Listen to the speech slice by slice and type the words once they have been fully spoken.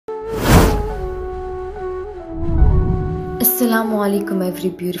Assalamu alaikum every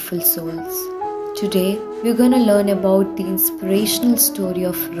beautiful souls. Today we're going to learn about the inspirational story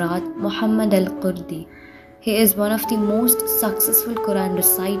of Raad Muhammed Al Kurdi. He is one of the most successful Quran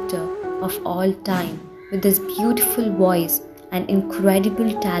reciter of all time with his beautiful voice and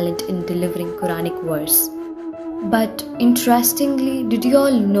incredible talent in delivering Quranic verse. But interestingly, did you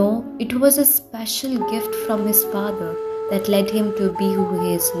all know it was a special gift from his father that led him to be who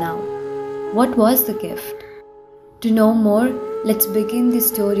he is now? What was the gift? To know more, let's begin the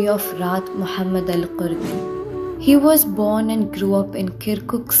story of Raad Muhammed Al Kurdi. He was born and grew up in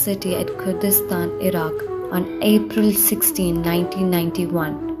KIRKUK city at Kurdistan, Iraq on April 16,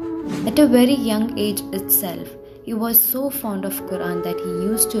 1991. At a very young age itself, he was so fond of Quran that he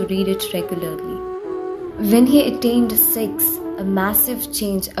used to read it regularly. When he attained 6, a massive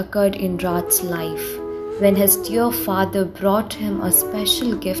change occurred in Raad's life when his dear father brought him a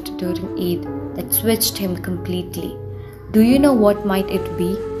special gift during Eid that switched him completely. Do you know what might it be?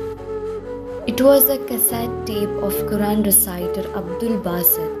 It was a cassette tape of Quran reciter ABDUL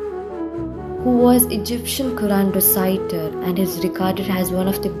BASIT, who was Egyptian Quran reciter and is regarded as one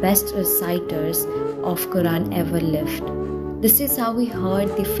of the best reciters of Quran ever lived. This is how we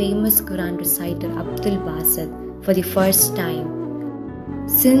heard the famous Quran reciter ABDUL BASIT for the first time.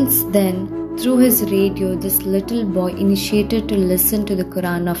 Since then, through his radio, this little boy initiated to listen to the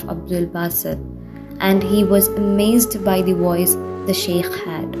Quran of ABDUL BASIT, and he was amazed by the voice the Sheikh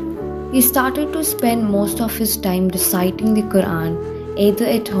had. He started to spend most of his time reciting the Quran either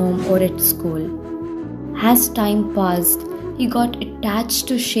at home or at school. As time passed, he got attached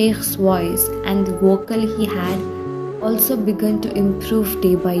to Sheikh's voice, and the vocal he had also began to improve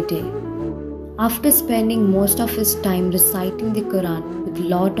day by day. After spending most of his time reciting the Quran with a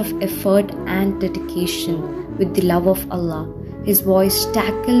lot of effort and dedication with the love of Allah, his voice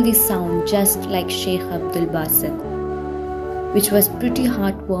tackled the sound just like Sheikh Abdul Basit, which was pretty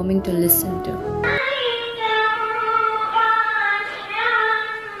heartwarming to listen to.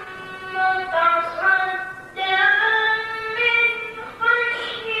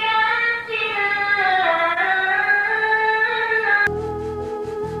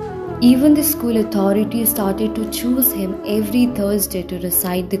 Even the school authorities started to choose him every Thursday to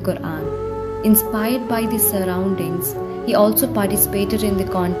recite the Quran. Inspired by the surroundings, he also participated in the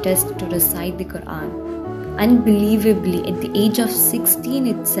contest to recite the Quran. Unbelievably, at the age of 16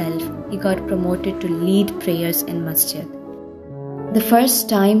 itself, he got promoted to lead prayers in masjid. The first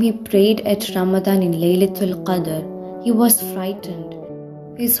time he prayed at Ramadan in Laylatul Qadr, he was frightened.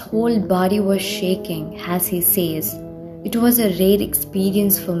 His whole body was shaking, as he says. It was a rare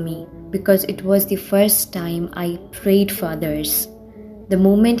experience for me because it was the first time I prayed for others. The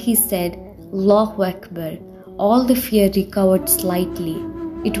moment he said, Allahu Akbar, all the fear recovered slightly.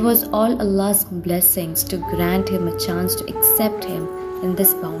 It was all Allah's blessings to grant him a chance to accept him in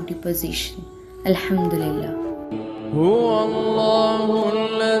this bounty position. Alhamdulillah.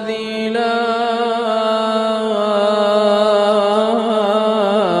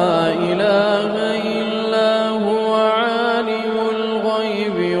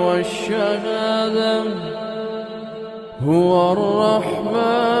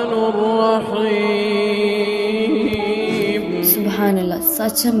 Subhanallah,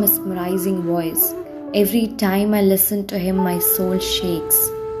 such a mesmerizing voice. Every time I listen to him, my soul shakes.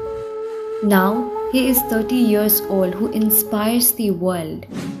 Now, he is 30 years old who inspires the world.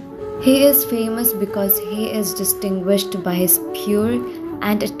 He is famous because he is distinguished by his pure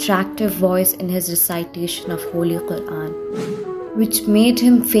and attractive voice in his recitation of Holy Quran, which made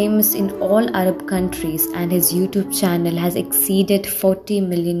him famous in all Arab countries, and his YouTube channel has exceeded 40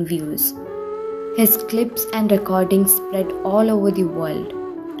 million views. His clips and recordings spread all over the world,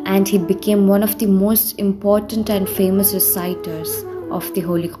 and he became one of the most important and famous reciters of the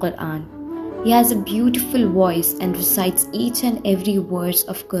Holy Quran. He has a beautiful voice and recites each and every verse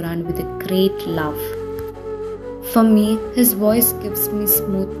of Quran with a great love. For me, his voice gives me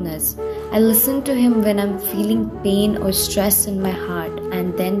smoothness. I listen to him when I'm feeling pain or stress in my heart,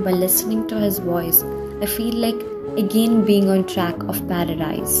 and then by listening to his voice, I feel like again being on track of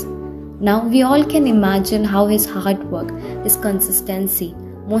paradise. Now we all can imagine how his hard work, his consistency,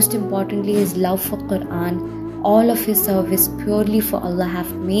 most importantly his love for Quran, all of his service purely for Allah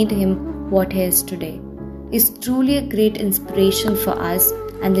have made him what he is today. He is truly a great inspiration for us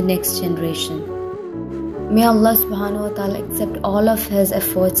and the next generation. May Allah subhanahu wa ta'ala accept all of his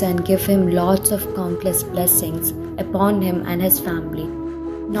efforts and give him lots of countless blessings upon him and his family,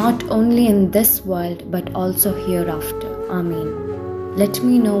 not only in this world but also hereafter. Ameen. Let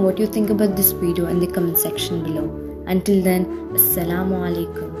me know what you think about this video in the comment section below. Until then, Assalamu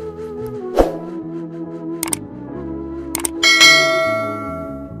alaikum.